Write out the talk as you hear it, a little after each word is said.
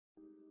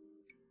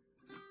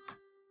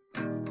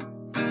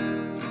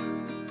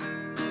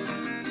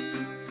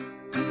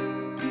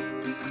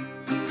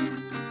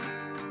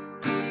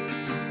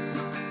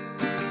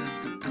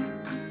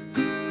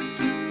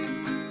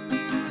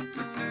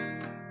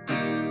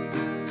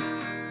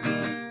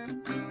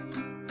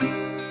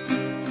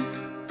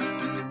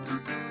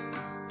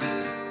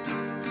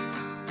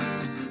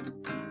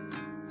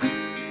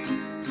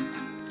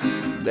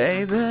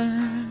Baby,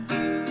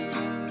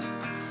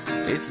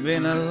 it's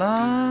been a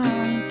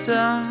long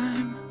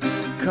time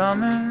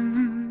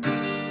coming,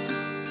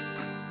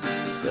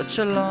 such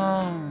a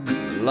long,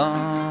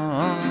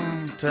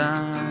 long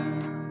time,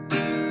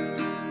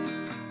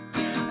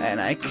 and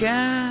I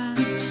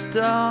can't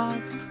stop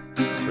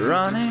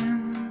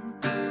running,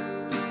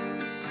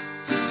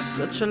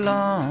 such a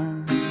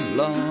long,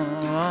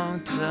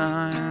 long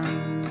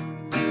time.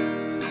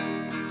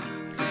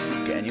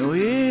 Can you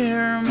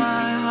hear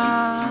my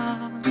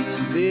heart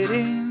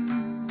beating?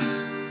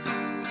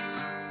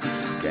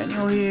 Can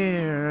you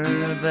hear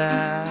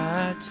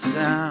that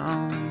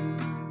sound?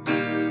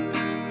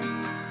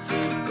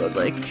 'Cause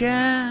I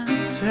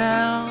can't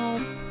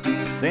help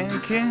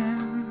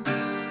thinking,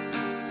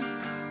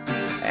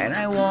 and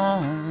I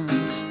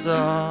won't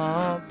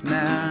stop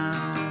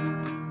now.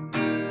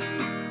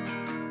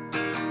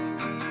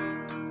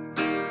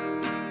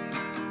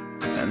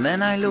 And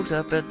then I looked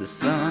up at the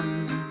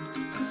sun,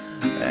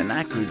 and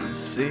I could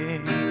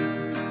see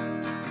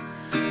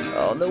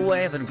all the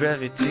way that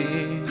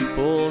gravity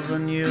pulls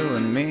on you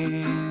and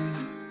me.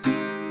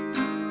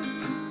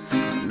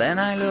 Then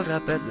I looked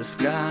up at the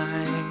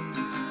sky,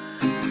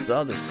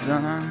 saw the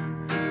sun,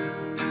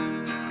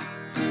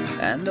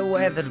 and the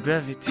way that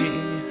gravity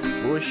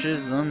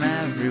pushes on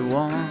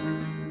everyone,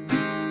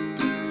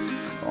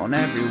 on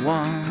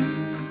everyone.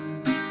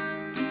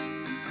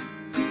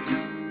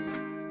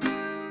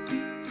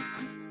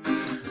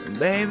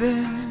 Baby,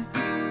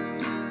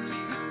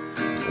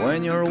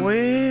 when your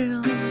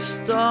wheels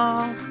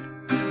stop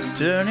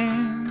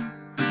turning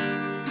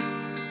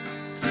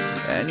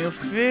and you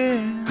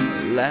feel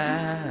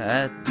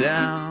let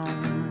down,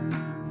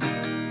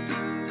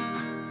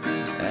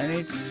 and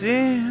it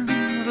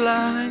seems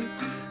like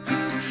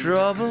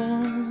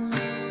troubles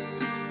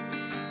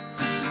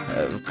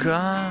have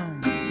come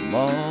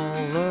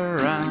all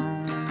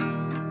around,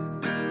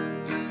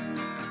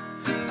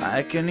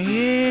 I can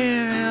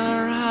hear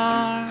your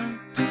heart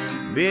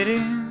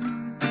beating,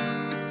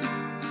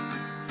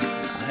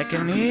 I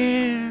can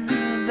hear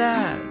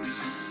that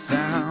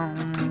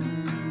sound,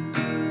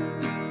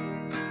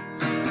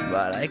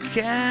 but I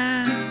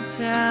can't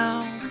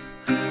help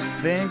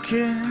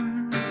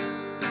thinking,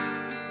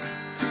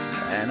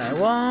 and I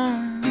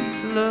won't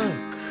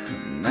look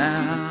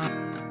now.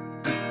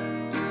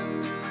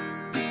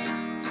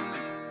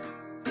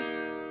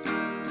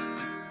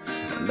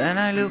 And then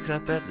I looked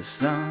up at the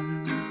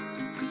sun,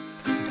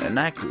 and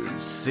I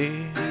could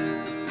see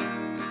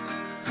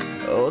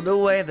oh, the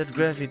way that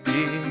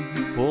gravity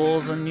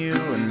pulls on you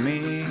and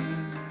me.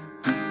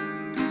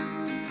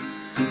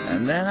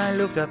 And then I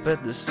looked up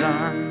at the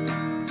sun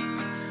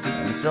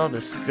and saw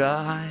the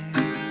sky,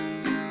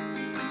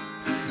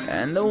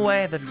 and the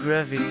way that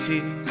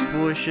gravity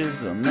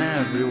pushes on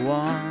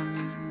everyone,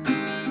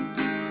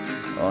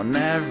 on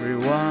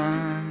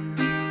everyone,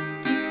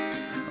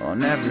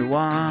 on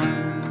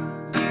everyone.